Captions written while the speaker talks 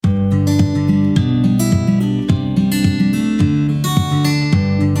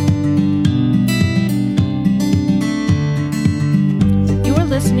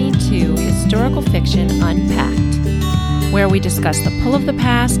Unpacked, where we discuss the pull of the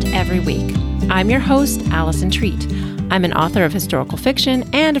past every week. I'm your host, Allison Treat. I'm an author of historical fiction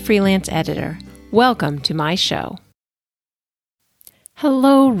and a freelance editor. Welcome to my show.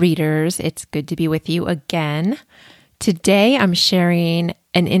 Hello, readers. It's good to be with you again. Today, I'm sharing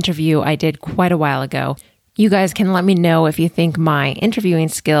an interview I did quite a while ago. You guys can let me know if you think my interviewing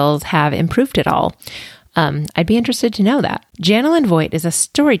skills have improved at all. I'd be interested to know that. Janalyn Voigt is a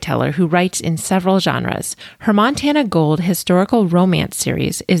storyteller who writes in several genres. Her Montana Gold historical romance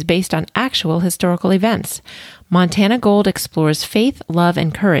series is based on actual historical events. Montana Gold explores faith, love,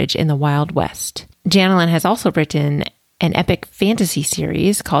 and courage in the Wild West. Janalyn has also written an epic fantasy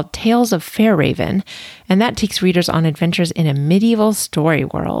series called Tales of Fairhaven, and that takes readers on adventures in a medieval story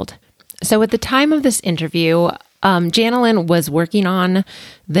world. So at the time of this interview, Janalyn was working on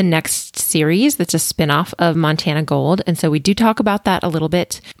the next series that's a spinoff of Montana Gold, and so we do talk about that a little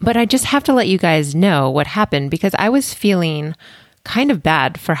bit. But I just have to let you guys know what happened because I was feeling kind of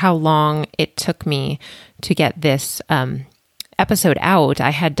bad for how long it took me to get this episode out.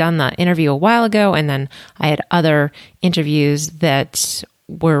 I had done the interview a while ago, and then I had other interviews that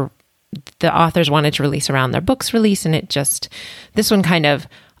were the authors wanted to release around their book's release, and this one kind of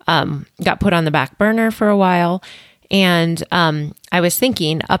got put on the back burner for a while. And I was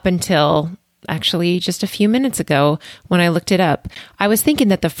thinking up until actually just a few minutes ago when I looked it up, I was thinking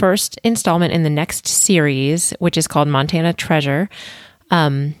that the first installment in the next series, which is called Montana Treasure,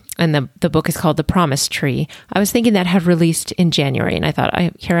 and the book is called The Promise Tree, I was thinking that had released in January. And I thought,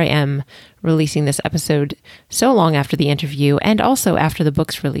 here I am releasing this episode so long after the interview and also after the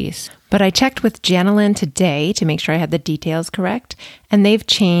book's release. But I checked with Janalyn today to make sure I had the details correct, and they've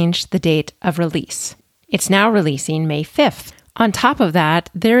changed the date of release. It's now releasing May 5th. On top of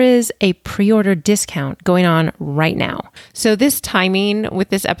that, there is a pre-order discount going on right now. So this timing with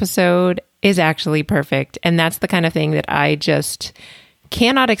this episode is actually perfect. And that's the kind of thing that I just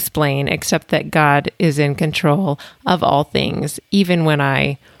cannot explain, except that God is in control of all things, even when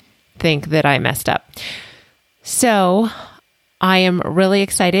I think that I messed up. So I am really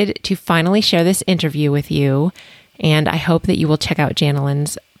excited to finally share this interview with you, and I hope that you will check out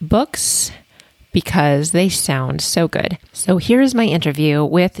Janalyn's books because they sound so good. So here's my interview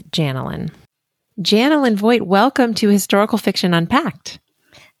with Janalyn. Janalyn Voigt, welcome to Historical Fiction Unpacked.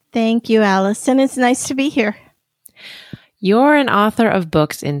 Thank you, Allison. It's nice to be here. You're an author of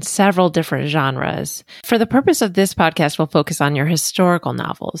books in several different genres. For the purpose of this podcast, we'll focus on your historical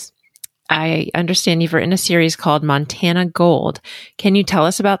novels. I understand you've written a series called Montana Gold. Can you tell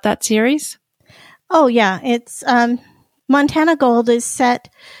us about that series? Oh, yeah. It's Montana Gold is set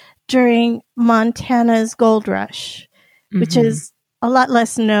during Montana's gold rush, which is a lot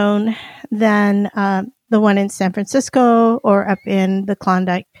less known than the one in San Francisco or up in the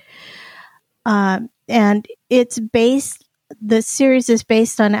Klondike. And the series is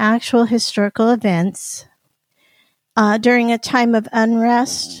based on actual historical events during a time of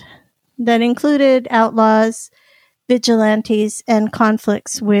unrest that included outlaws, vigilantes, and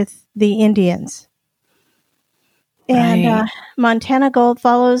conflicts with the Indians. And Montana Gold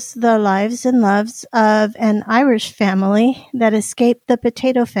follows the lives and loves of an Irish family that escaped the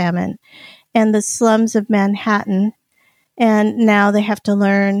potato famine and the slums of Manhattan, and now they have to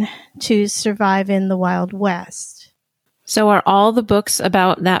learn to survive in the Wild West. So are all the books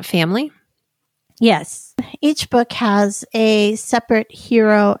about that family? Yes. Each book has a separate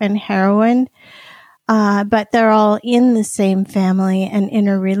hero and heroine, but they're all in the same family and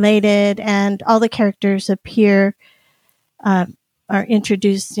interrelated, and all the characters are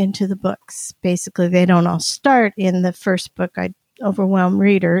introduced into the books. Basically, they don't all start in the first book. I'd overwhelm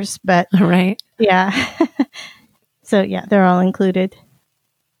readers, but right. Yeah. So yeah, they're all included.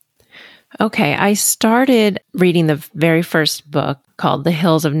 Okay, I started reading the very first book called The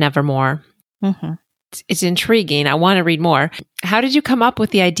Hills of Nevermore. Mm-hmm. It's intriguing. I want to read more. How did you come up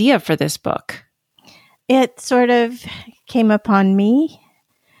with the idea for this book? It sort of came upon me,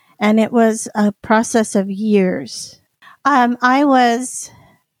 and it was a process of years. I was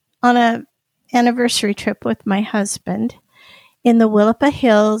on an anniversary trip with my husband in the Willapa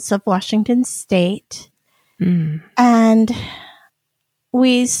Hills of Washington State, and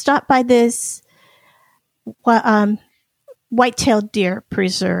we stopped by this white-tailed deer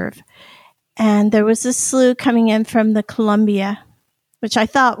preserve, and there was a slough coming in from the Columbia, which I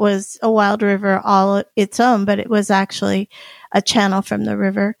thought was a wild river all its own, but it was actually a channel from the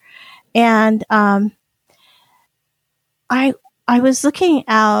river. And I was looking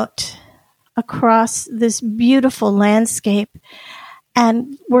out across this beautiful landscape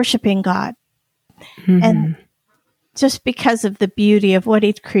and worshiping God. Mm-hmm. And just because of the beauty of what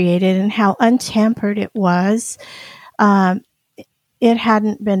he'd created and how untampered it was. It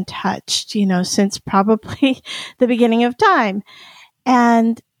hadn't been touched, since probably the beginning of time.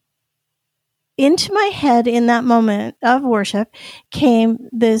 And into my head in that moment of worship came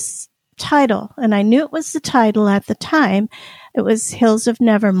this title, and I knew it was the title at the time. It was Hills of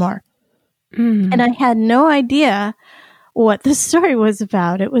Nevermore. And I had no idea what the story was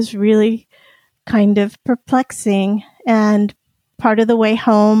about. It was really kind of perplexing. And part of the way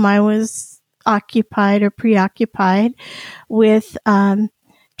home, I was occupied or preoccupied with trying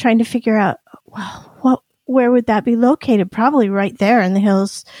to figure out, well, where would that be located? Probably right there in the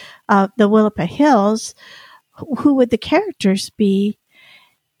hills, the Willapa Hills. Who would the characters be?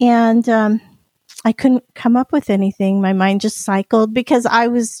 And I couldn't come up with anything. My mind just cycled because I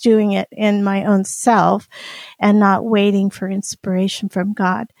was doing it in my own self and not waiting for inspiration from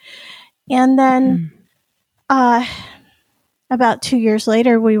God. And then about 2 years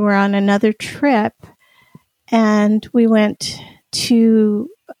later, we were on another trip, and we went to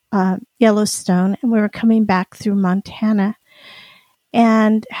Yellowstone, and we were coming back through Montana,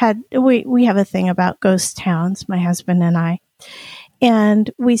 and we have a thing about ghost towns, my husband and I. And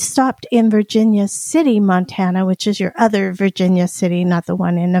we stopped in Virginia City, Montana, which is your other Virginia city, not the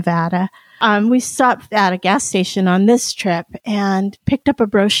one in Nevada. We stopped at a gas station on this trip and picked up a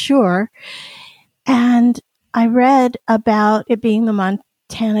brochure. And I read about it being the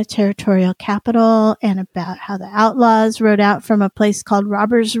Montana Territorial Capital and about how the outlaws rode out from a place called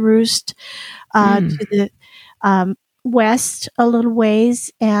Robber's Roost to the west a little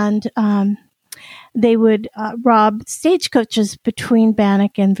ways. And they would rob stagecoaches between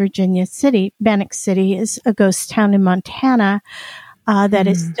Bannack and Virginia City. Bannack City is a ghost town in Montana that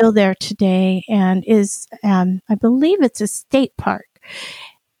is still there today and is, I believe it's a state park.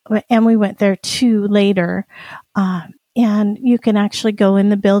 And we went there too later. And you can actually go in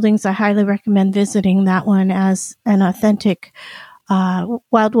the buildings. I highly recommend visiting that one as an authentic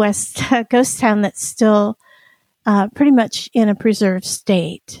Wild West ghost town that's still pretty much in a preserved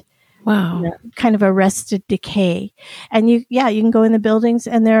state. Wow. Kind of arrested decay. And you can go in the buildings,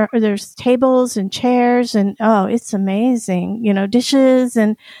 and there's tables and chairs, and it's amazing. Dishes,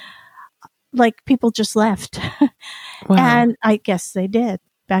 and like people just left. Wow. And I guess they did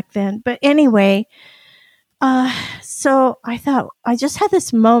back then. But anyway, so I thought, I just had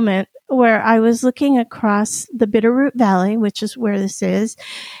this moment where I was looking across the Bitterroot Valley, which is where this is,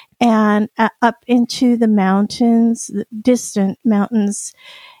 and up into the mountains, the distant mountains,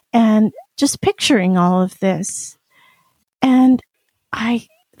 and just picturing all of this. And I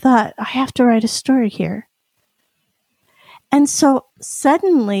thought, I have to write a story here. And so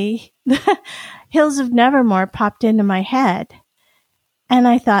suddenly, the Hills of Nevermore popped into my head. And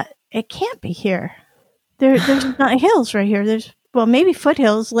I thought, it can't be here. There's not hills right here. There's, maybe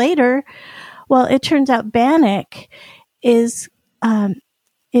foothills later. Well, it turns out Bannack is,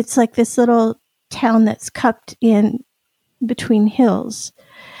 it's like this little town that's cupped in between hills.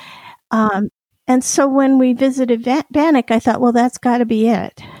 And so when we visited Bannack, I thought, well, that's got to be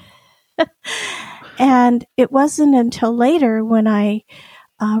it. And it wasn't until later when I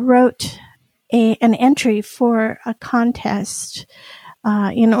wrote an entry for a contest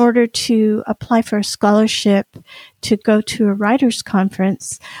in order to apply for a scholarship to go to a writer's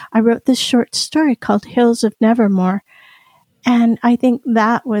conference. I wrote this short story called Hills of Nevermore. And I think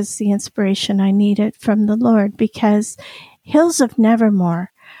that was the inspiration I needed from the Lord, because Hills of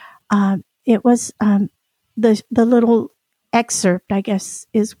Nevermore, it was the little excerpt, I guess,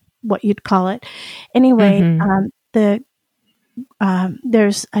 is what you'd call it. Anyway,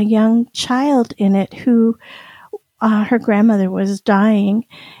 there's a young child in it who her grandmother was dying,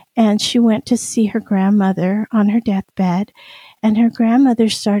 and she went to see her grandmother on her deathbed, and her grandmother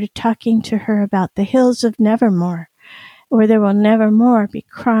started talking to her about the Hills of Nevermore, where there will never more be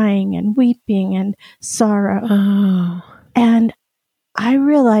crying and weeping and sorrow. Oh. And I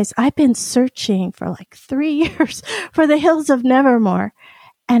realized I've been searching for like 3 years for the Hills of Nevermore,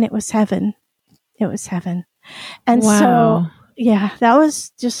 and it was heaven. It was heaven. And Wow. so, yeah, that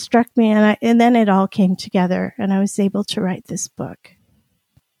was just struck me, and then it all came together, and I was able to write this book.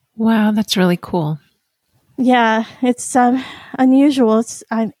 Wow, that's really cool. Yeah, it's unusual.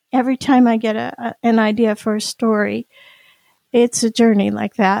 Every time I get an idea for a story, it's a journey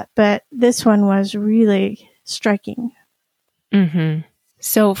like that, but this one was really striking. Mm-hmm.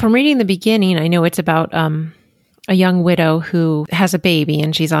 So from reading the beginning, I know it's about a young widow who has a baby,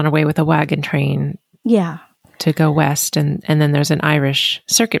 and she's on her way with a wagon train to go west. And then there's an Irish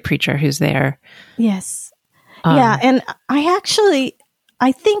circuit preacher who's there. Yes. And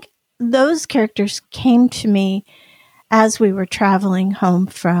I think those characters came to me as we were traveling home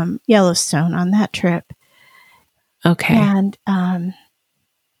from Yellowstone on that trip. Okay. And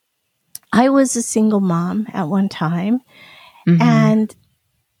I was a single mom at one time. Mm-hmm. And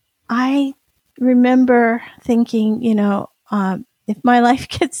I remember thinking, if my life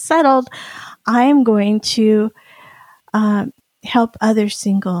gets settled, I am going to help other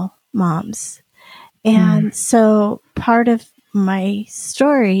single moms. And so part of my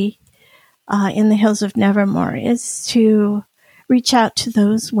story in the Hills of Nevermore is to reach out to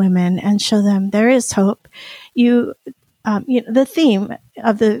those women and show them there is hope. The theme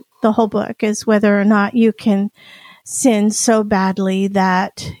of the whole book is whether or not you can sin so badly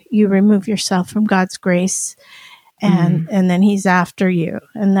that you remove yourself from God's grace and then he's after you.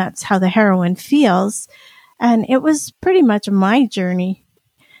 And that's how the heroine feels. And it was pretty much my journey.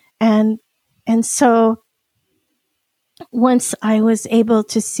 And so once I was able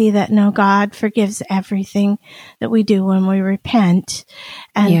to see that, no, God forgives everything that we do when we repent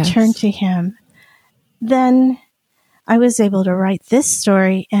and turn to him, then I was able to write this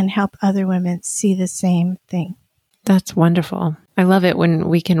story and help other women see the same thing. That's wonderful. I love it when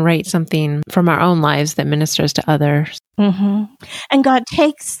we can write something from our own lives that ministers to others. Mm-hmm. And God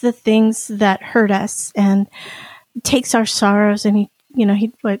takes the things that hurt us and takes our sorrows, and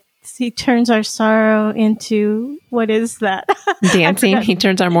he turns our sorrow into, what is that? Dancing. He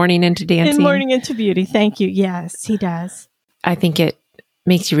turns our mourning into dancing. Mourning into beauty. Thank you. Yes, he does. I think it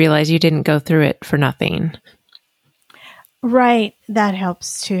makes you realize you didn't go through it for nothing. Right. That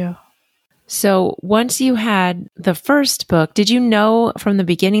helps too. So once you had the first book, did you know from the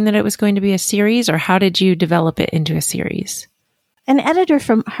beginning that it was going to be a series, or how did you develop it into a series? An editor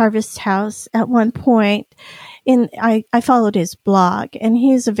from Harvest House at one point, I followed his blog, and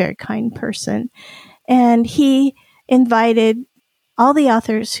he's a very kind person. And he invited all the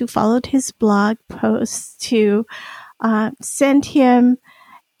authors who followed his blog posts to send him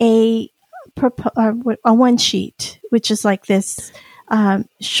a one sheet, which is like this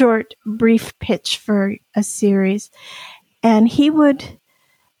short, brief pitch for a series. And he would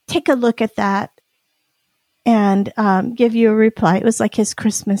take a look at that and give you a reply. It was like his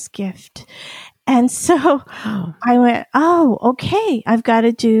Christmas gift. And so I went, oh, okay, I've got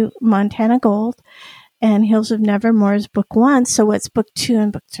to do Montana Gold and Hills of Nevermore is book 1. So what's book 2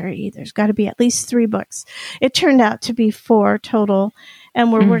 and book 3? There's got to be at least 3 books. It turned out to be 4 total.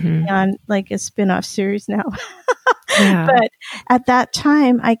 And we're working on like a spin-off series now. But at that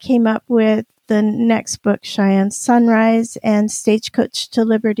time, I came up with the next book, Cheyenne Sunrise and Stagecoach to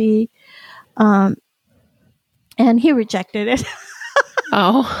Liberty. And he rejected it.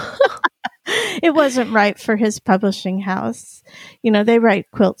 Oh. It wasn't right for his publishing house. They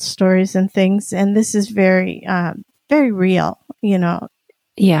write quilt stories and things, and this is very, very real,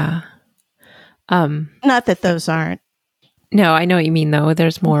 Yeah. Not that those aren't. No, I know what you mean, though.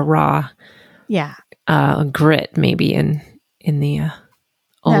 There's more raw grit, maybe, in the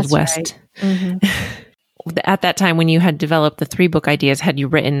Old That's West. Right. Mm-hmm. At that time, when you had developed the 3 book ideas, had you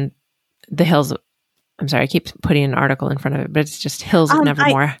written the Hills? I'm sorry, I keep putting an article in front of it, but it's just Hills of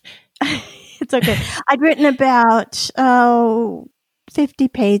Nevermore. It's okay. I'd written about 50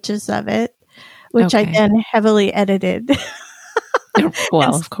 pages of it, which I then heavily edited.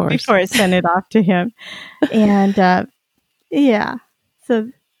 Well, of course. Before I sent it off to him. And so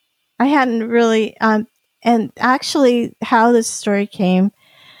I hadn't really, and actually how this story came,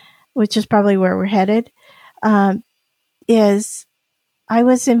 which is probably where we're headed, is I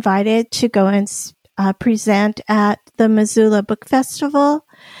was invited to go and present at the Missoula Book Festival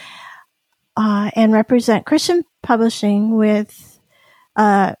and represent Christian publishing with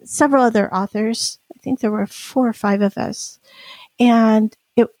several other authors. I think there were 4 or 5 of us. And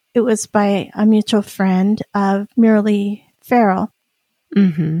it was by a mutual friend of Miralee Farrell.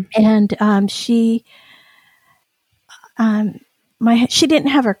 Mm-hmm. And she didn't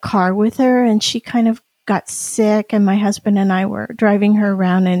have her car with her, and she kind of got sick, and my husband and I were driving her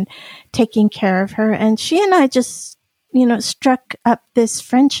around and taking care of her. And she and I just, struck up this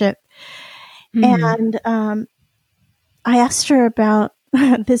friendship. Mm-hmm. And I asked her about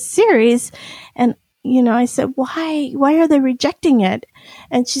this series, and I said, why are they rejecting it?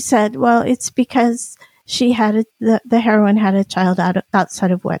 And she said, well, it's because she had the heroine had a child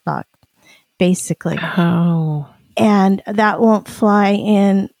outside of wedlock, basically. Oh. And that won't fly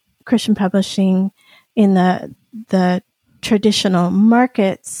in Christian publishing in the traditional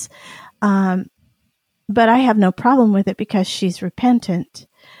markets. But I have no problem with it because she's repentant,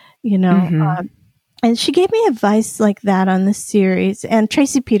 Mm-hmm. And she gave me advice like that on the series. And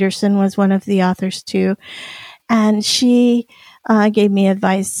Tracy Peterson was one of the authors too. And she gave me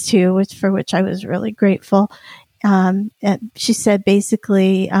advice too, for which I was really grateful. And she said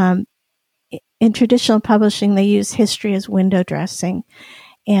basically, in traditional publishing, they use history as window dressing.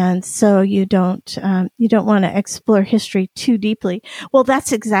 And so you don't want to explore history too deeply. Well,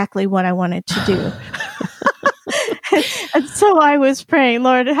 that's exactly what I wanted to do. And so I was praying,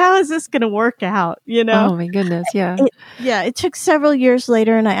 Lord, how is this going to work out? Oh my goodness. Yeah. It took several years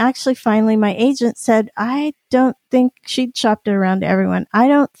later. And I actually finally, my agent said, I don't think she'd shopped it around to everyone. I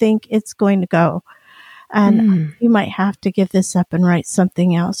don't think it's going to go. And you might have to give this up and write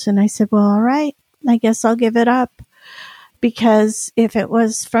something else. And I said, well, all right, I guess I'll give it up. Because if it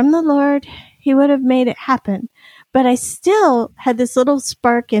was from the Lord, he would have made it happen. But I still had this little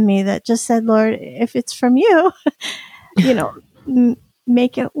spark in me that just said, Lord, if it's from you,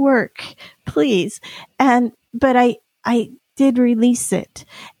 make it work, please. But I did release it.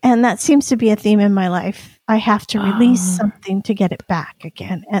 And that seems to be a theme in my life. I have to release something to get it back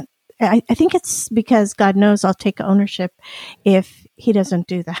again. And I think it's because God knows I'll take ownership if he doesn't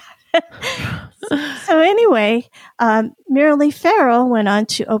do that. So anyway, Miralee Farrell went on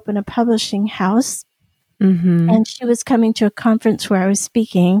to open a publishing house. And she was coming to a conference where I was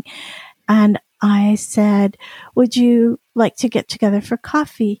speaking. And I said, would you like to get together for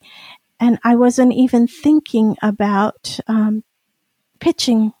coffee? And I wasn't even thinking about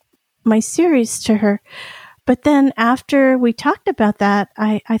pitching my series to her. But then after we talked about that,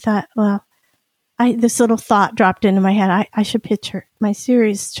 I thought, well, this little thought dropped into my head. I should pitch my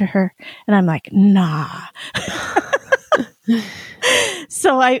series to her. And I'm like, nah.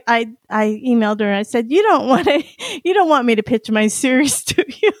 So I emailed her and I said, you don't want me to pitch my series to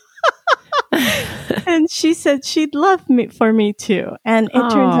you. And she said she'd love for me to. And it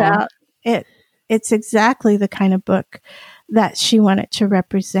turns out it's exactly the kind of book that she wanted to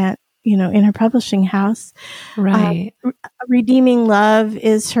represent, in her publishing house. Right. Redeeming Love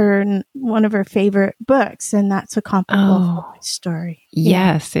is one of her favorite books, and that's a comparable story.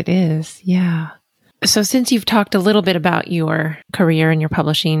 Yes, it is. Yeah. So since you've talked a little bit about your career and your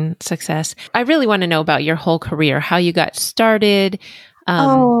publishing success, I really want to know about your whole career, how you got started,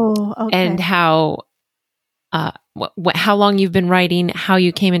 and how how long you've been writing, how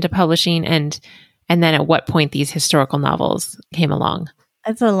you came into publishing, and then at what point these historical novels came along.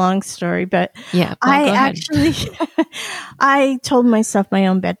 It's a long story, but yeah, I told myself my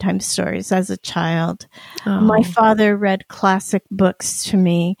own bedtime stories as a child. My father read classic books to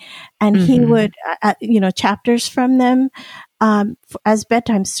me, and he would, chapters from them as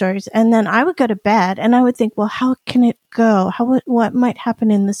bedtime stories. And then I would go to bed and I would think, well, how can it go? What might happen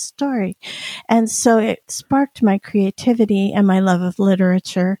in the story? And so it sparked my creativity and my love of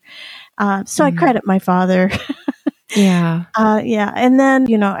literature. So I credit my father. Yeah. And then,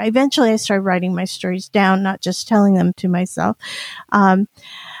 eventually I started writing my stories down, not just telling them to myself.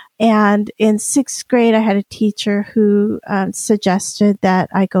 And in sixth grade, I had a teacher who suggested that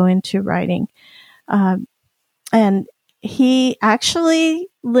I go into writing. And he actually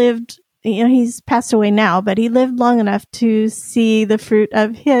lived, he's passed away now, but he lived long enough to see the fruit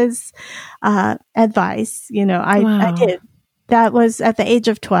of his advice. I did. That was at the age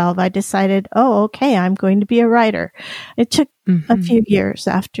of 12. I decided, okay, I'm going to be a writer. It took a few years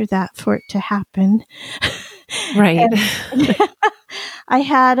after that for it to happen. Right. I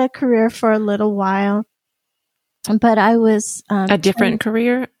had a career for a little while, but I was a different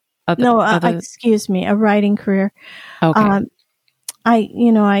career. Excuse me, a writing career. Okay.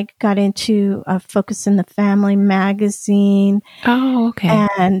 I got into Focus in the Family magazine. Oh, okay.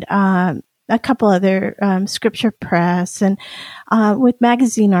 And a couple other scripture press and with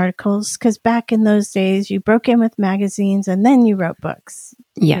magazine articles, because back in those days you broke in with magazines and then you wrote books.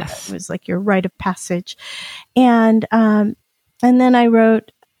 Yes. It was like your rite of passage. And then I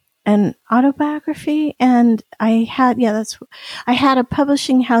wrote an autobiography, and I had a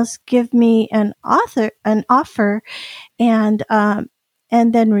publishing house give me an offer and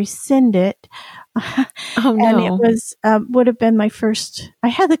then rescind it. Oh no. And it was, would have been my first, I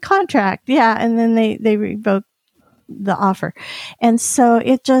had the contract. Yeah. And then they revoked the offer. And so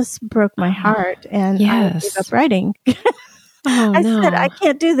it just broke my heart, and I gave up writing. I said, I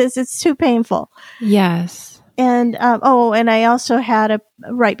can't do this. It's too painful. Yes. And, and I also had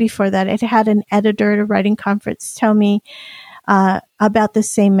right before that, I had an editor at a writing conference tell me, about the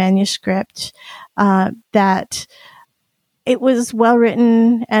same manuscript, that it was well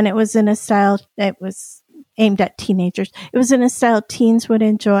written, and it was in a style that was aimed at teenagers. It was in a style teens would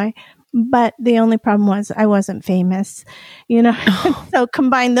enjoy, but the only problem was I wasn't famous, So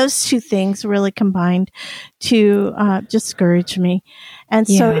those two things really combined to discourage me. And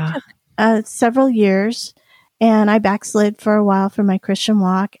so it took several years, And I backslid for a while from my Christian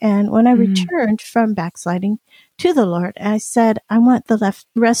walk. And when I returned from backsliding to the Lord, I said, I want the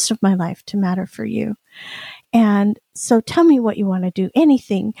rest of my life to matter for you. And so tell me what you want to do,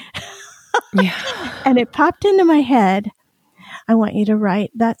 anything. Yeah. And it popped into my head. I want you to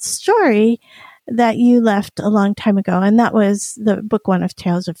write that story that you left a long time ago. And that was the book one of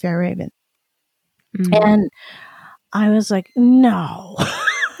Tales of Fair Raven. And I was like, no,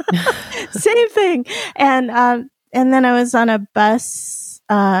 same thing. And then I was on a bus,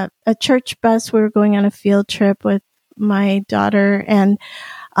 a church bus. We were going on a field trip with my daughter, and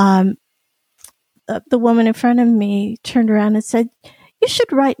the woman in front of me turned around and said, you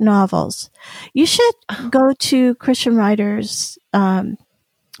should write novels. You should go to Christian writers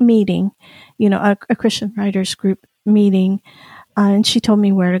meeting, a Christian writers group meeting. And she told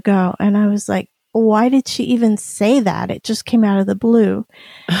me where to go. And I was like, why did she even say that? It just came out of the blue.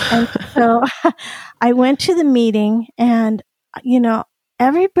 And so I went to the meeting, and,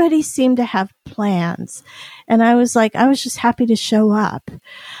 everybody seemed to have plans. And I was just happy to show up,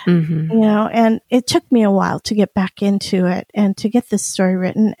 and it took me a while to get back into it and to get this story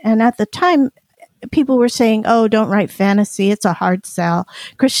written. And at the time, people were saying, oh, don't write fantasy. It's a hard sell.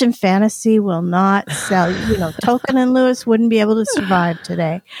 Christian fantasy will not sell. Tolkien and Lewis wouldn't be able to survive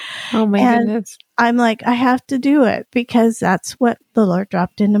today. Oh my goodness. I'm like, I have to do it because that's what the Lord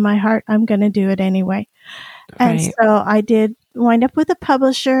dropped into my heart. I'm going to do it anyway. And so I did wind up with a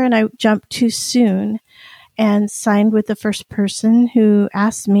publisher, and I jumped too soon and signed with the first person who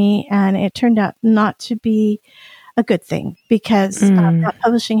asked me. And it turned out not to be a good thing because that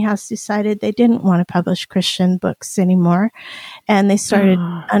publishing house decided they didn't want to publish Christian books anymore. And they started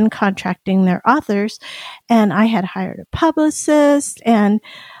uncontracting their authors. And I had hired a publicist, and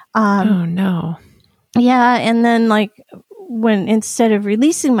oh no. Yeah. And then when instead of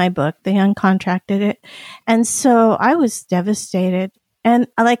releasing my book, they uncontracted it. And so I was devastated. And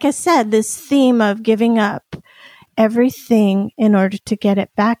like I said, this theme of giving up everything in order to get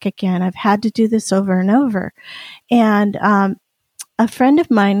it back again, I've had to do this over and over. And a friend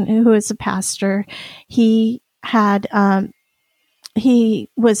of mine who is a pastor, he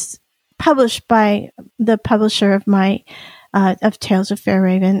was published by the publisher of my of Tales of Fair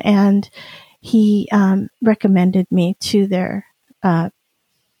Raven, and he recommended me to their the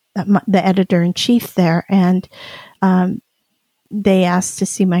editor-in-chief there, and they asked to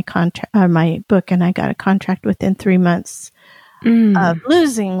see my my book, and I got a contract within 3 months of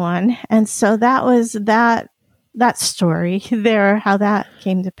losing one. And so that was that story there, how that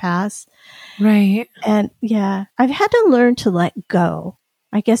came to pass. Right. And yeah, I've had to learn to let go.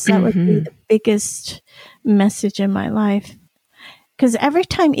 I guess that would be the biggest message in my life. Because every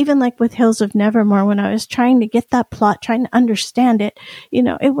time, even like with Hills of Nevermore, when I was trying to get that plot, trying to understand it,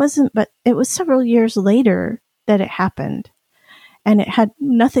 it wasn't, but it was several years later that it happened. And it had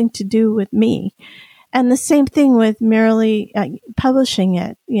nothing to do with me. And the same thing with merely publishing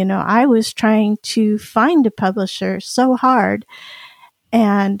it. I was trying to find a publisher so hard,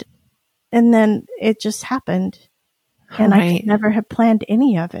 and then it just happened. And I could never have planned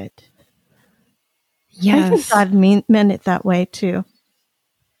any of it. Yes. I think God meant it that way too.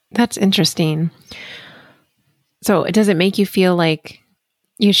 That's interesting. So does it make you feel like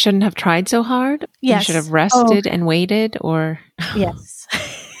you shouldn't have tried so hard? Yes. You should have rested and waited, or? Yes.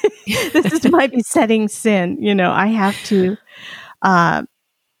 This is my besetting sin. I have to,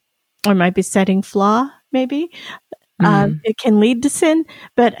 or my besetting flaw, maybe. It can lead to sin.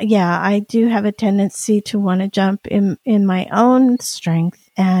 But yeah, I do have a tendency to want to jump in my own strength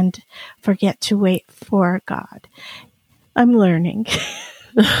and forget to wait for God. I'm learning.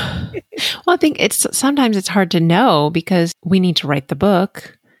 Well, I think sometimes it's hard to know because we need to write the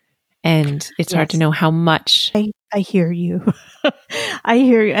book, and it's hard to know how much. I hear you. I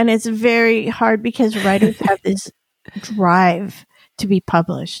hear you. And it's very hard because writers have this drive to be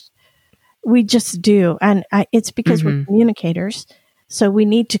published. We just do. And it's because we're communicators. So we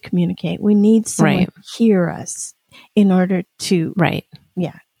need to communicate. We need someone to hear us in order to. Right.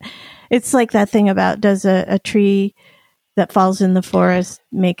 Yeah. It's like that thing about, does a tree that falls in the forest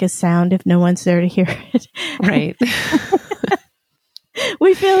make a sound if no one's there to hear it? Right.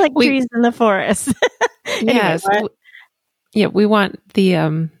 We feel like trees in the forest. Yes. Yeah. We want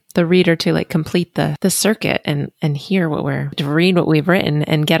the reader to complete the circuit and hear to read what we've written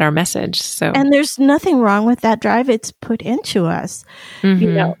and get our message. So, and there's nothing wrong with that drive. It's put into us,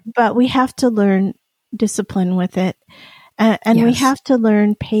 but we have to learn discipline with it. And we have to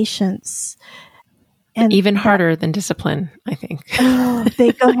learn patience. And even harder than discipline, I think.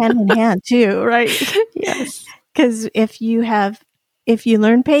 They go hand in hand too, right? Yes. Because if you have if you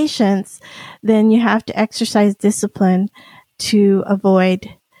learn patience, then you have to exercise discipline to avoid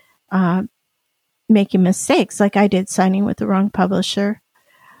making mistakes like I did signing with the wrong publisher.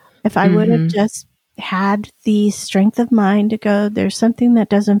 If I would have just had the strength of mind to go, there's something that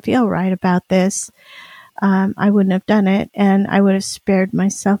doesn't feel right about this, I wouldn't have done it, and I would have spared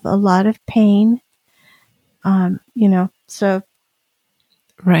myself a lot of pain. So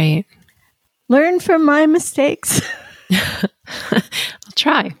Right. learn from my mistakes. I'll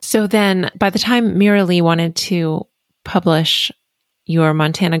try. So then by the time Mira Lee wanted to publish your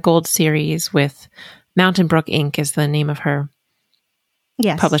Montana Gold series with Mountain Brook Inc. is the name of her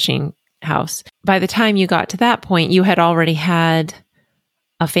publishing house. By the time you got to that point, you had already had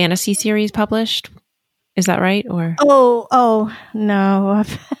a fantasy series published. Is that right? Or Oh no.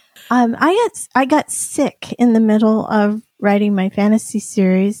 I got sick in the middle of writing my fantasy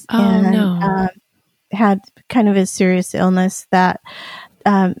series had kind of a serious illness that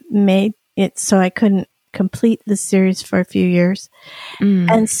made it so I couldn't complete the series for a few years.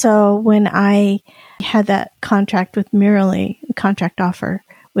 And so when I had that contract with Mira Lee, contract offer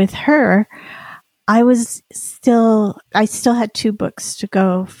with her, I still had 2 books to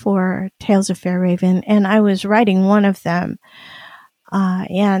go for Tales of Fairhaven, and I was writing one of them.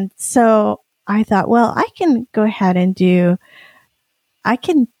 And so I thought, well, I can go ahead and I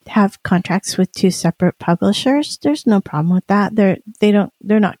can have contracts with 2 separate publishers. There's no problem with that. They're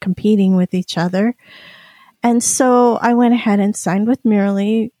not competing with each other. And so I went ahead and signed with Mira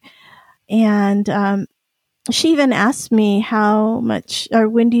Lee, and she even asked me how much or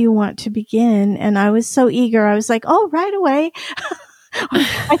when do you want to begin? And I was so eager. I was like, oh, right away.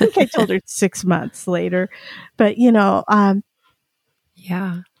 I think I told her 6 months later, but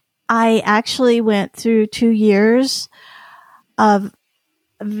yeah, I actually went through 2 years of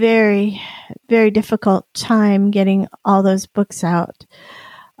very, very difficult time getting all those books out,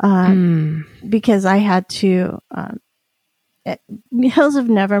 because I had to, Hills of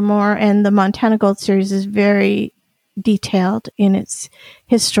Nevermore and the Montana Gold series is very detailed in its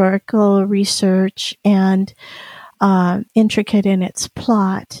historical research and intricate in its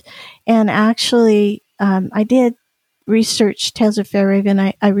plot. And actually, I did research Tales of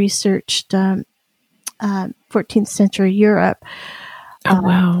Fairhaven. I researched 14th century Europe.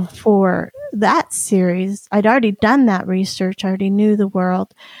 Wow. For that series. I'd already done that research. I already knew the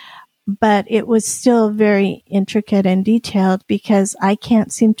world, but it was still very intricate and detailed because I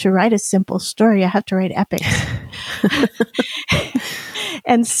can't seem to write a simple story. I have to write epics.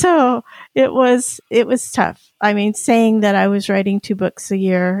 And so it was tough. I mean, saying that I was writing 2 books a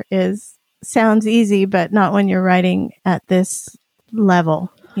year sounds easy, but not when you're writing at this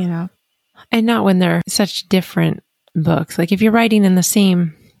level, And not when they're such different books. Like if you're writing in the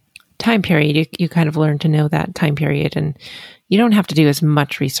same time period, you kind of learn to know that time period, and you don't have to do as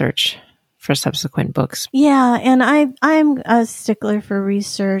much research for subsequent books. Yeah, and I'm a stickler for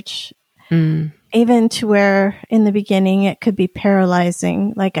research, even to where in the beginning it could be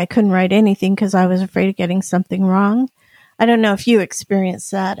paralyzing. Like I couldn't write anything because I was afraid of getting something wrong. I don't know if you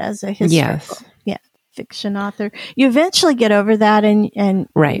experienced that as a historical fiction author. You eventually get over that, and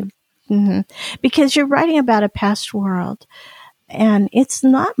right. Because you're writing about a past world, and it's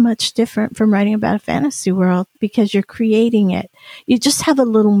not much different from writing about a fantasy world because you're creating it. You just have a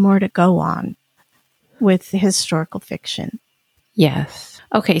little more to go on with historical fiction. Yes.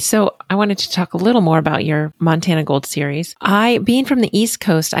 Okay, so I wanted to talk a little more about your Montana Gold series. Being from the East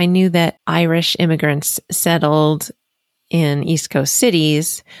Coast, I knew that Irish immigrants settled in East Coast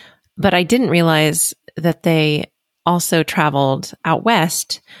cities, but I didn't realize that they also traveled out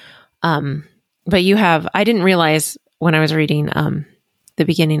west. But I didn't realize when I was reading the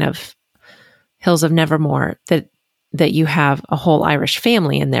beginning of Hills of Nevermore that you have a whole Irish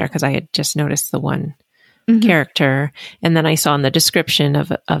family in there, because I had just noticed the one character, and then I saw in the description of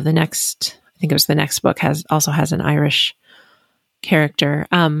the next, I think it was the next book, also has an Irish character.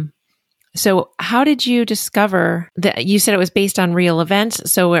 So how did you discover that? You said it was based on real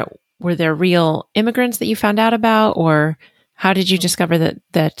events. So were there real immigrants that you found out about, or how did you discover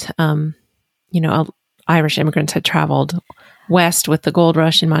that Irish immigrants had traveled west with the gold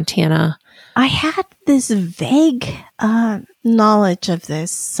rush in Montana? I had this vague knowledge of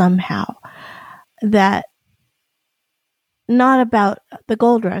this somehow, that not about the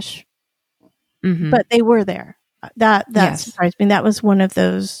gold rush, but they were there. That surprised me. That was one of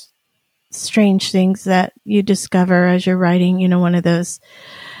those strange things that you discover as you're writing, one of those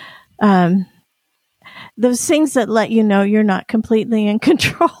things that let you know you're not completely in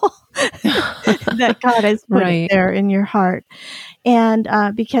control. that God has put it there in your heart. And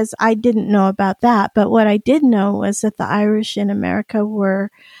because I didn't know about that, but what I did know was that the Irish in America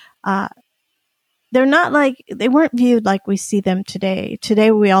were, they're not like, they weren't viewed like we see them today.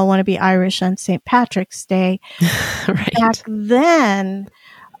 Today, we all want to be Irish on St. Patrick's Day. Right. Back then,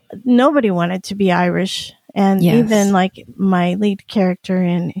 nobody wanted to be Irish. And even like my lead character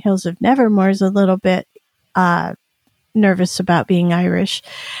in Hills of Nevermore is a little bit nervous about being Irish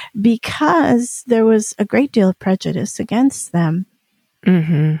because there was a great deal of prejudice against them.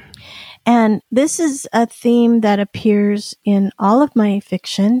 Mm-hmm. And this is a theme that appears in all of my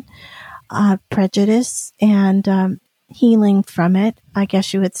fiction, prejudice and healing from it, I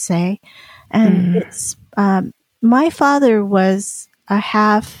guess you would say. And it's my father was a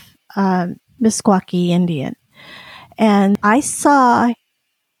half Meskwaki Indian, and I saw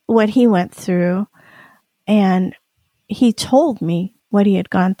what he went through, and he told me what he had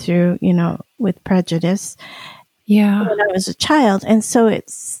gone through, with prejudice. Yeah. When I was a child. And so it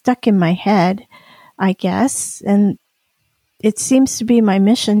stuck in my head, I guess. And it seems to be my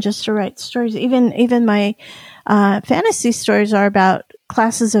mission just to write stories. Even my fantasy stories are about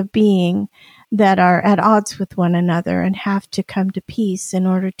classes of being that are at odds with one another and have to come to peace in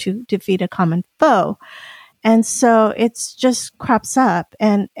order to defeat a common foe. And so it's just crops up.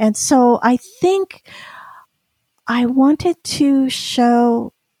 And so I think I wanted to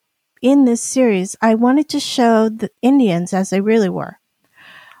show in this series, I wanted to show the Indians as they really were.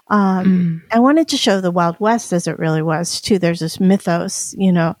 I wanted to show the Wild West as it really was too. There's this mythos,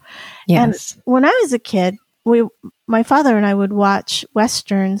 Yes. And when I was a kid, my father and I would watch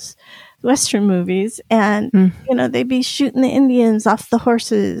Western movies, and they'd be shooting the Indians off the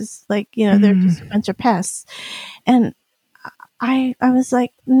horses, like they're just a bunch of pests. And I was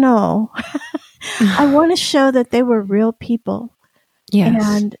like, no, I want to show that they were real people. Yes.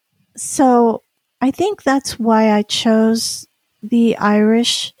 And so I think that's why I chose the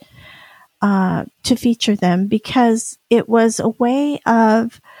Irish to feature them, because it was a way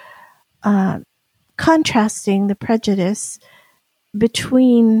of contrasting the prejudice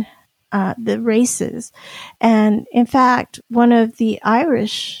between the races. And in fact, one of the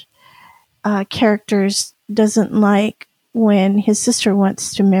Irish characters doesn't like when his sister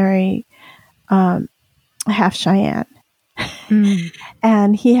wants to marry a half Cheyenne.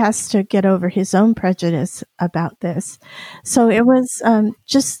 And he has to get over his own prejudice about this. So it was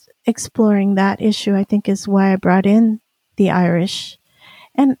just exploring that issue, I think, is why I brought in the Irish.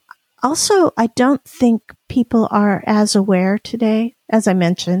 And also, I don't think people are as aware today, as I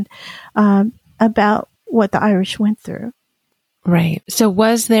mentioned, about what the Irish went through. Right. So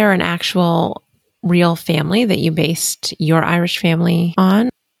was there an actual real family that you based your Irish family on?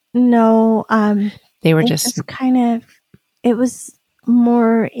 No. They were just it was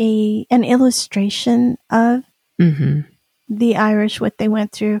more an illustration of the Irish, what they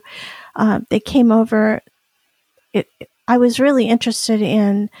went through. They came over. I was really interested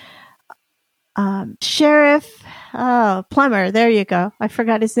in Sheriff Plummer. There you go. I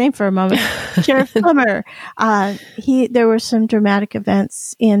forgot his name for a moment. Sheriff Plummer. There were some dramatic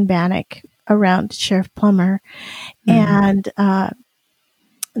events in Bannock around Sheriff Plummer, and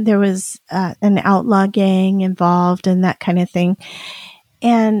there was an outlaw gang involved and that kind of thing.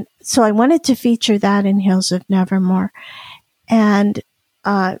 And so I wanted to feature that in Hills of Nevermore. And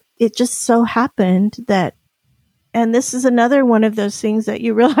it just so happened that, and this is another one of those things that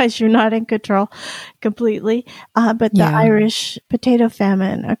you realize you're not in control completely, but the Irish potato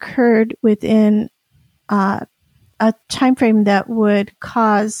famine occurred within a time frame that would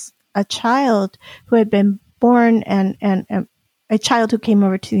cause a child who had been born and a child who came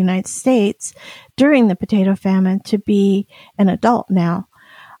over to the United States during the potato famine to be an adult now,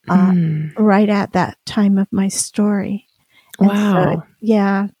 right at that time of my story. And wow. So,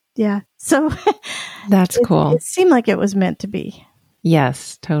 yeah. So that's cool. It seemed like it was meant to be.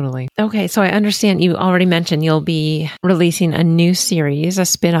 Yes, totally. Okay, so I understand you already mentioned you'll be releasing a new series, a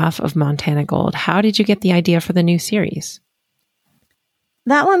spinoff of Montana Gold. How did you get the idea for the new series?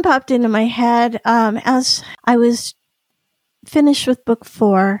 That one popped into my head as I was finished with book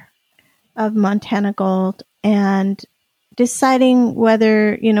 4 of Montana Gold and deciding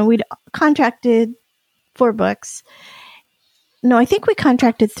whether, we'd contracted 4 books. No, I think we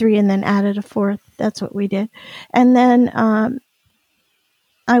contracted 3 and then added a 4th. That's what we did. And then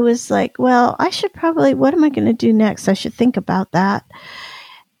I was like, well, I should probably, what am I going to do next? I should think about that.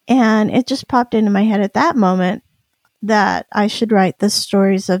 And it just popped into my head at that moment that I should write the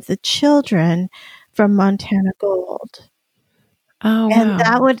stories of the children from Montana Gold. Oh, wow. And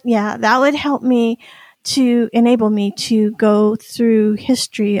that would help me to enable me to go through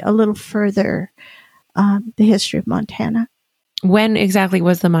history a little further, the history of Montana. When exactly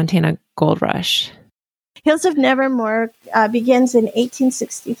was the Montana Gold Rush? Hills of Nevermore begins in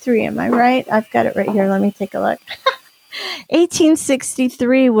 1863. Am I right? I've got it right here. Let me take a look.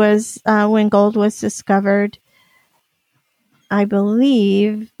 1863 was when gold was discovered. I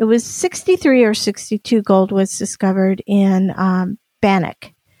believe it was 63 or 62 gold was discovered in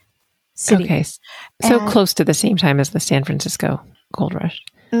Bannock City. Okay. So close to the same time as the San Francisco Gold Rush.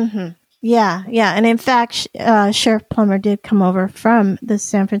 Mm-hmm. Yeah. And in fact, Sheriff Plummer did come over from the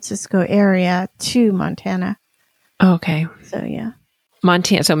San Francisco area to Montana. Okay. So, yeah.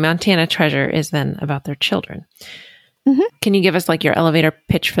 Montana Treasure is then about their children. Mm-hmm. Can you give us like your elevator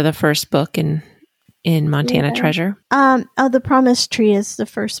pitch for the first book in Montana Treasure? The Promised Tree is the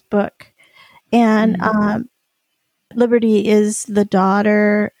first book. And Liberty is the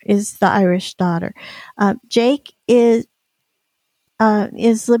Irish daughter. Jake is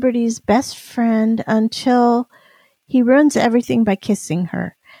Liberty's best friend until he ruins everything by kissing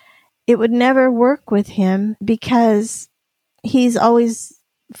her. It would never work with him because he's always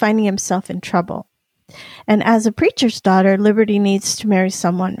finding himself in trouble. And as a preacher's daughter, Liberty needs to marry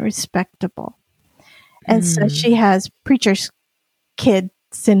someone respectable. And so she has preacher's kid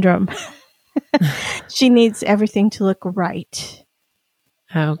syndrome. She needs everything to look right.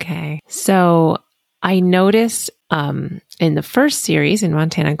 Okay. So I noticed in the first series in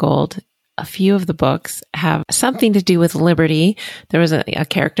Montana Gold, a few of the books have something to do with Liberty. There was a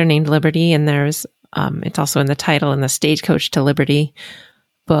character named Liberty, and there's it's also in the title in the Stagecoach to Liberty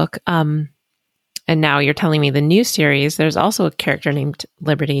book. And now you're telling me the new series, there's also a character named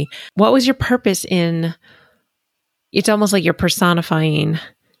Liberty. What was your purpose in, it's almost like you're personifying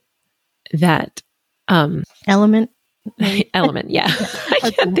that element. Element, yeah.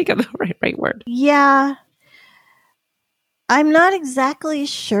 I can't think of the right word. Yeah. I'm not exactly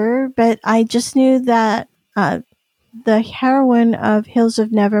sure, but I just knew that the heroine of Hills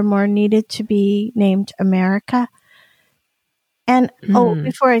of Nevermore needed to be named America. And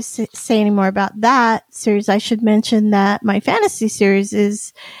before I say any more about that series, I should mention that my fantasy series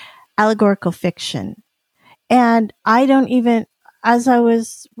is allegorical fiction. And I don't even, as I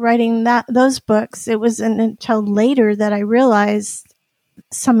was writing those books, it wasn't until later that I realized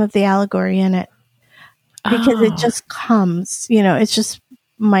some of the allegory in it. Because it just comes, it's just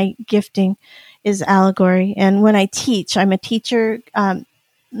my gifting is allegory. And when I teach, I'm a teacher,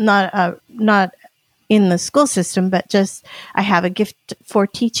 not in the school system, but just I have a gift for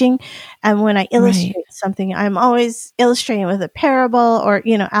teaching. And when I illustrate something, I'm always illustrating with a parable or,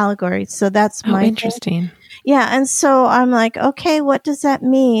 allegory. So that's my interesting. thing. Yeah. And so I'm like, okay, what does that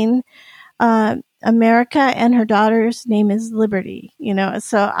mean? America and her daughter's name is Liberty,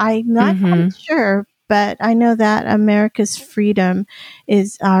 so I'm not quite sure, but I know that America's freedom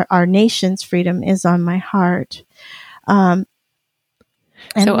is our nation's freedom is on my heart. So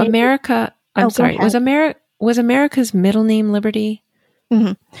America, I'm sorry, was America's middle name Liberty?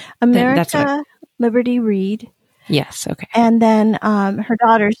 Mm-hmm. America Liberty Reed. Yes. Okay. And then her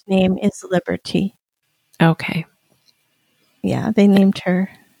daughter's name is Liberty. Okay. Yeah, they named her.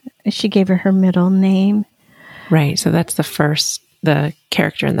 She gave her middle name. Right. So that's the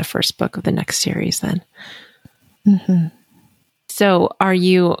character in the first book of the next series then. Mm-hmm. So are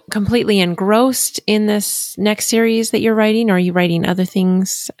you completely engrossed in this next series that you're writing, or are you writing other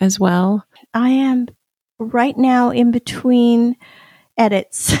things as well? I am right now in between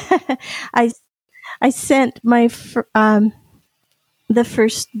edits. I sent my the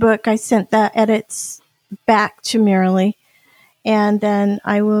first book, I sent the edits back to Merrily, and then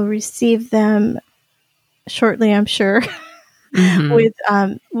I will receive them shortly, I'm sure,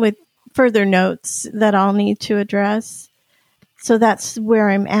 with further notes that I'll need to address. So that's where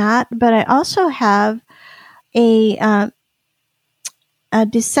I'm at. But I also have a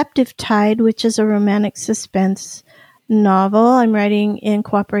Deceptive Tide, which is a romantic suspense novel I'm writing in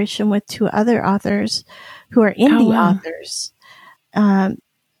cooperation with two other authors who are indie authors.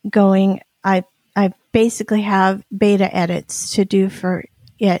 I basically have beta edits to do for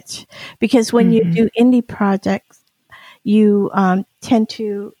it, because when you do indie projects, you tend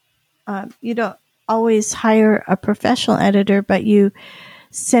to you don't always hire a professional editor, but you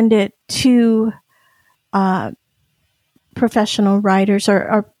send it to professional writers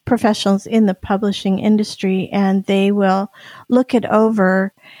or professionals in the publishing industry, and they will look it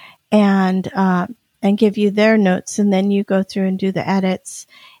over and give you their notes, and then you go through and do the edits.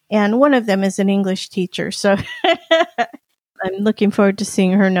 And one of them is an English teacher, so I'm looking forward to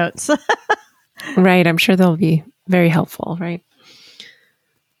seeing her notes. Right. I'm sure they'll be very helpful, right?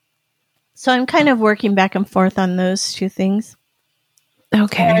 So I'm kind of working back and forth on those two things.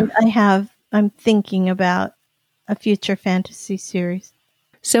 Okay. And I'm thinking about a future fantasy series.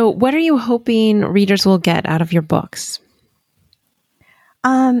 So what are you hoping readers will get out of your books?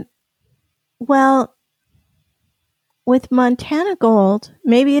 Well, with Montana Gold,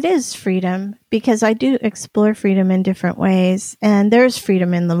 maybe it is freedom, because I do explore freedom in different ways, and there's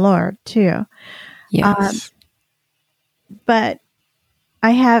freedom in the Lord too. Yes. But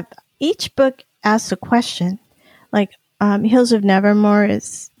each book asks a question, like Hills of Nevermore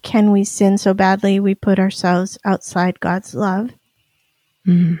is, can we sin so badly we put ourselves outside God's love?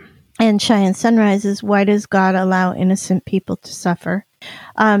 Mm. And Cheyenne Sunrise is, why does God allow innocent people to suffer?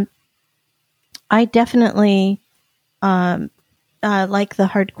 I definitely like the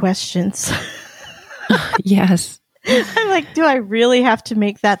hard questions. Yes. I'm like, do I really have to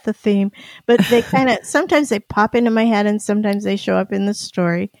make that the theme? But they sometimes they pop into my head and sometimes they show up in the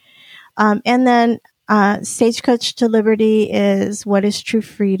story. And then Stagecoach to Liberty is, what is true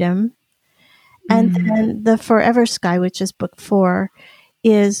freedom? And then The Forever Sky, which is book 4,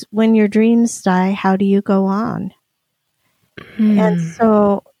 is, when your dreams die, how do you go on? And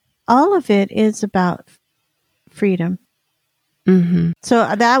so all of it is about freedom. Mm-hmm.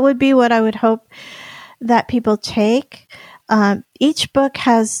 So that would be what I would hope that people take. Each book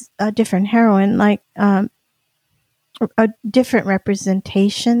has a different heroine, like a different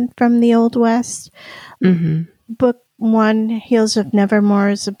representation from the Old West. Mm-hmm. Book 1, Hills of Nevermore,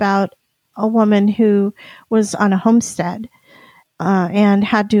 is about a woman who was on a homestead and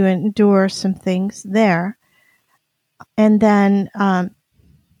had to endure some things there. And then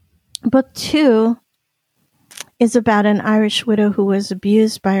book 2 is about an Irish widow who was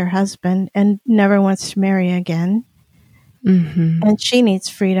abused by her husband and never wants to marry again. Mm-hmm. And she needs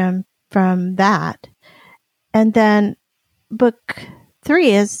freedom from that. And then book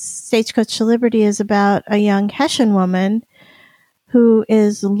 3 is Stagecoach to Liberty, is about a young Hessian woman who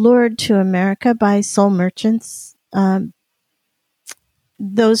is lured to America by soul merchants.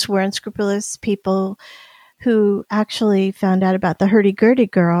 Those were unscrupulous people who actually found out about the hurdy-gurdy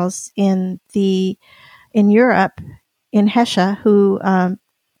girls in Europe, in Hessia, who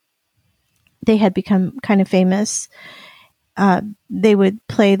they had become kind of famous. They would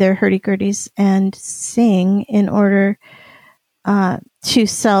play their hurdy-gurdies and sing in order to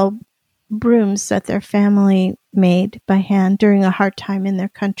sell brooms that their family made by hand during a hard time in their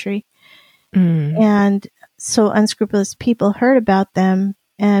country. And so unscrupulous people heard about them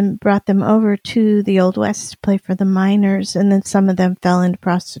and brought them over to the Old West to play for the miners, and then some of them fell into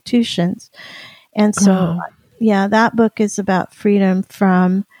prostitution. And so, that book is about freedom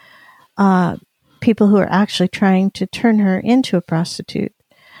from people who are actually trying to turn her into a prostitute.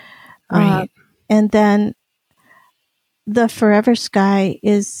 Right. And then The Forever Sky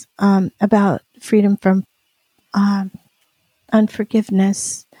is about freedom from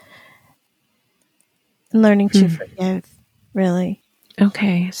unforgiveness and learning to forgive, really.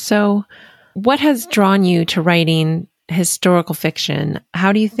 Okay. So what has drawn you to writing historical fiction?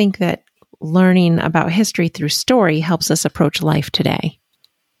 How do you think that learning about history through story helps us approach life today?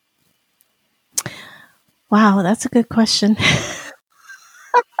 Wow, that's a good question.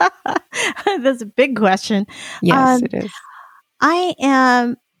 That's a big question. Yes, it is. I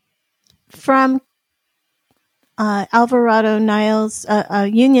am from Alvarado, Niles,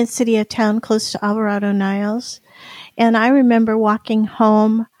 Union City, a town close to Alvarado, Niles. And I remember walking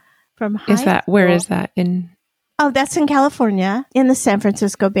home from high school. Where is that in? Oh, that's in California, in the San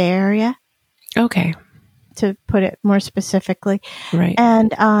Francisco Bay Area. Okay. To put it more specifically. Right.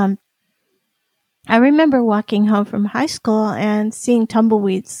 And I remember walking home from high school and seeing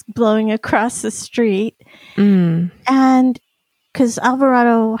tumbleweeds blowing across the street. And because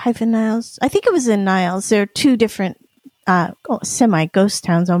Alvarado-Niles, I think it was in Niles, there are two different semi-ghost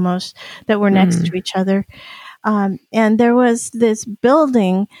towns almost that were next to each other. And there was this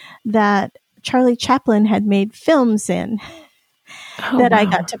building that Charlie Chaplin had made films in that I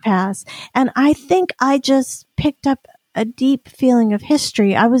got to pass. And I think I just picked up a deep feeling of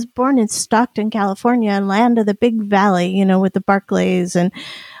history. I was born in Stockton, California, land of the Big Valley, with the Barclays and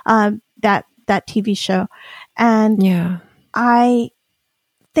that TV show. And I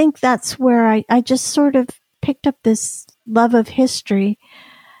think that's where I just sort of picked up this love of history.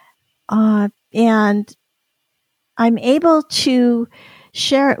 And I'm able to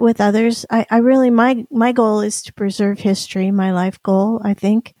share it with others. I really, my goal is to preserve history, my life goal, I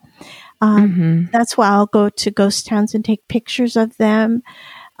think. That's why I'll go to ghost towns and take pictures of them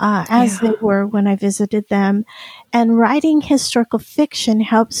as they were when I visited them. And writing historical fiction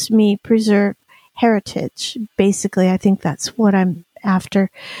helps me preserve heritage. Basically, I think that's what I'm after,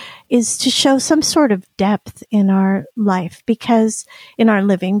 is to show some sort of depth in our life, because in our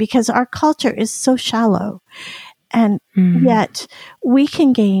living, because our culture is so shallow. And yet we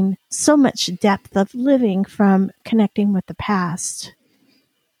can gain so much depth of living from connecting with the past.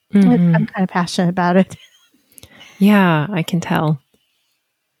 I'm kind of passionate about it. Yeah, I can tell.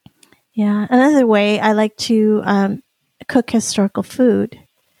 Yeah. Another way I like to cook historical food.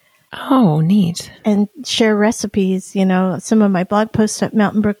 Oh, neat. And share recipes. You know, some of my blog posts at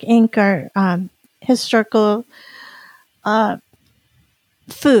Mountain Brook Inc. are historical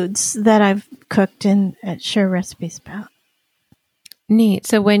foods that I've cooked and share recipes about. Neat.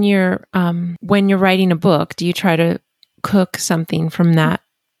 So when you're writing a book, do you try to cook something from that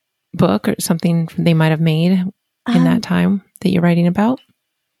book or something they might have made in that time that you're writing about?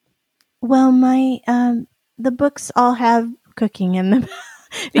 Well, my the books all have cooking in them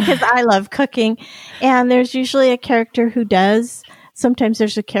because I love cooking, and there's usually a character who does. Sometimes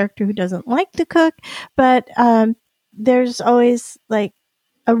there's a character who doesn't like to cook, but there's always like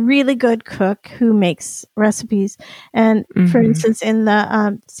a really good cook who makes recipes. And for instance, in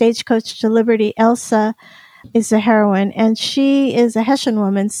the Stagecoach to Liberty, Elsa is the heroine, and she is a Hessian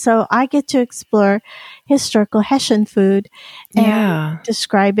woman. So I get to explore historical Hessian food and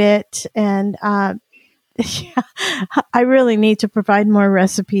describe it. And I really need to provide more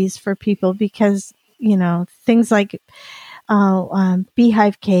recipes for people because, you know, things like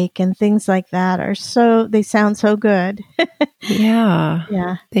beehive cake and things like that they sound so good.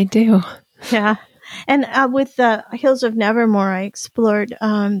 Yeah, they do. Yeah. And with the Hills of Nevermore, I explored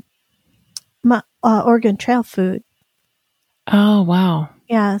Oregon Trail food. Oh, wow.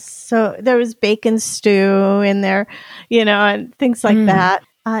 Yeah. So there was bacon stew in there, you know, and things like that.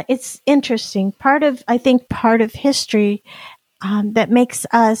 It's interesting. I think part of history that makes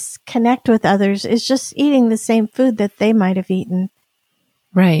us connect with others is just eating the same food that they might have eaten.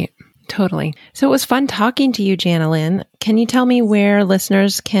 Right. Totally. So it was fun talking to you, Janalyn. Can you tell me where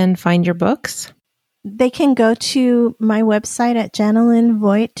listeners can find your books? They can go to my website at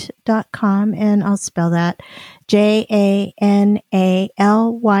janalynvoigt.com, and I'll spell that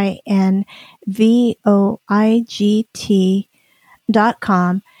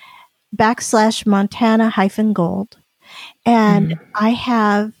JANALYNVOIGT.com /Montana-Gold. And I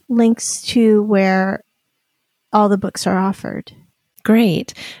have links to where all the books are offered.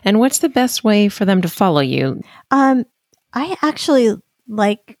 Great. And what's the best way for them to follow you? I actually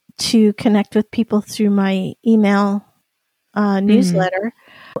like to connect with people through my email newsletter.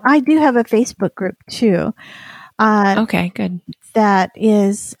 I do have a Facebook group too. Okay, good. That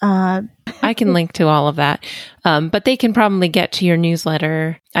is... I can link to all of that. But they can probably get to your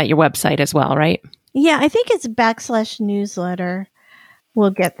newsletter at your website as well, right? Yeah, I think it's /newsletter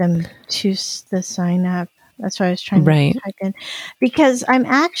will get them to the sign up. That's what I was trying to type in. Because I'm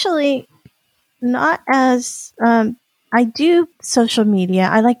actually not as... I do social media.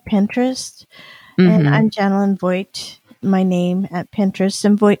 I like Pinterest. And I'm Janalyn Voigt, my name at Pinterest.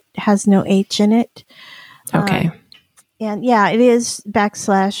 And Voigt has no H in it. Okay. And yeah, it is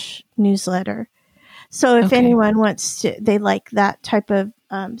 /newsletter. So if anyone wants to, they like that type of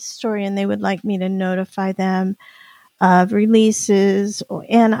story and they would like me to notify them of releases.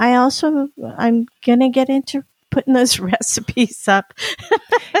 And I'm going to get into putting those recipes up.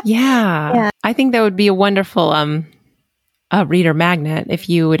 Yeah. I think that would be a wonderful reader magnet if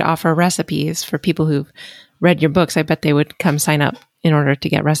you would offer recipes for people who've read your books. I bet they would come sign up in order to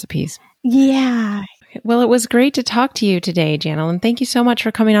get recipes. Yeah. Well, it was great to talk to you today, Janalyn. Thank you so much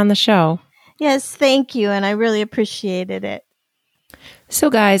for coming on the show. Yes, thank you. And I really appreciated it. So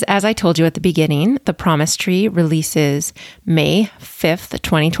guys, as I told you at the beginning, The Promise Tree releases May 5th,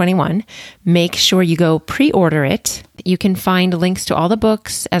 2021. Make sure you go pre-order it. You can find links to all the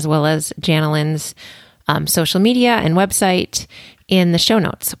books as well as Janalyn's social media and website in the show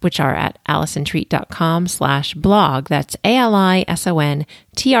notes, which are at AlisonTreat.com/blog. That's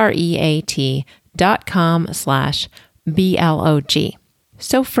ALISONTREAT.com/BLOG.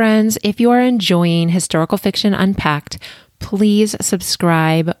 So friends, if you are enjoying Historical Fiction Unpacked, please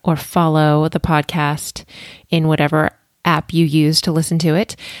subscribe or follow the podcast in whatever app you use to listen to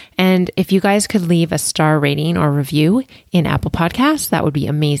it. And if you guys could leave a star rating or review in Apple Podcasts, that would be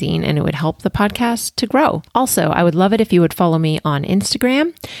amazing and it would help the podcast to grow. Also, I would love it if you would follow me on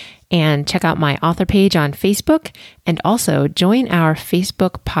Instagram and check out my author page on Facebook, and also join our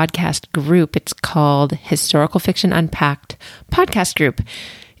Facebook podcast group. It's called Historical Fiction Unpacked Podcast Group.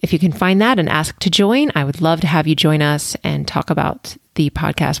 If you can find that and ask to join, I would love to have you join us and talk about the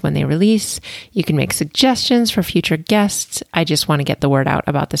podcast when they release. You can make suggestions for future guests. I just want to get the word out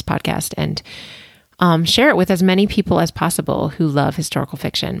about this podcast. And Share it with as many people as possible who love historical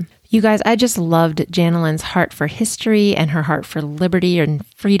fiction. You guys, I just loved Janelyn's heart for history and her heart for liberty and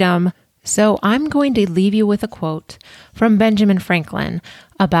freedom. So I'm going to leave you with a quote from Benjamin Franklin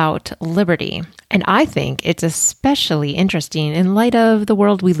about liberty. And I think it's especially interesting in light of the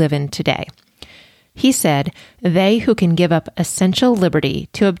world we live in today. He said, "They who can give up essential liberty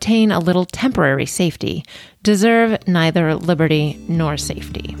to obtain a little temporary safety deserve neither liberty nor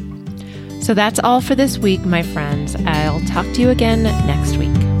safety." So that's all for this week, my friends. I'll talk to you again next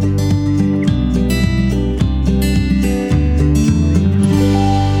week.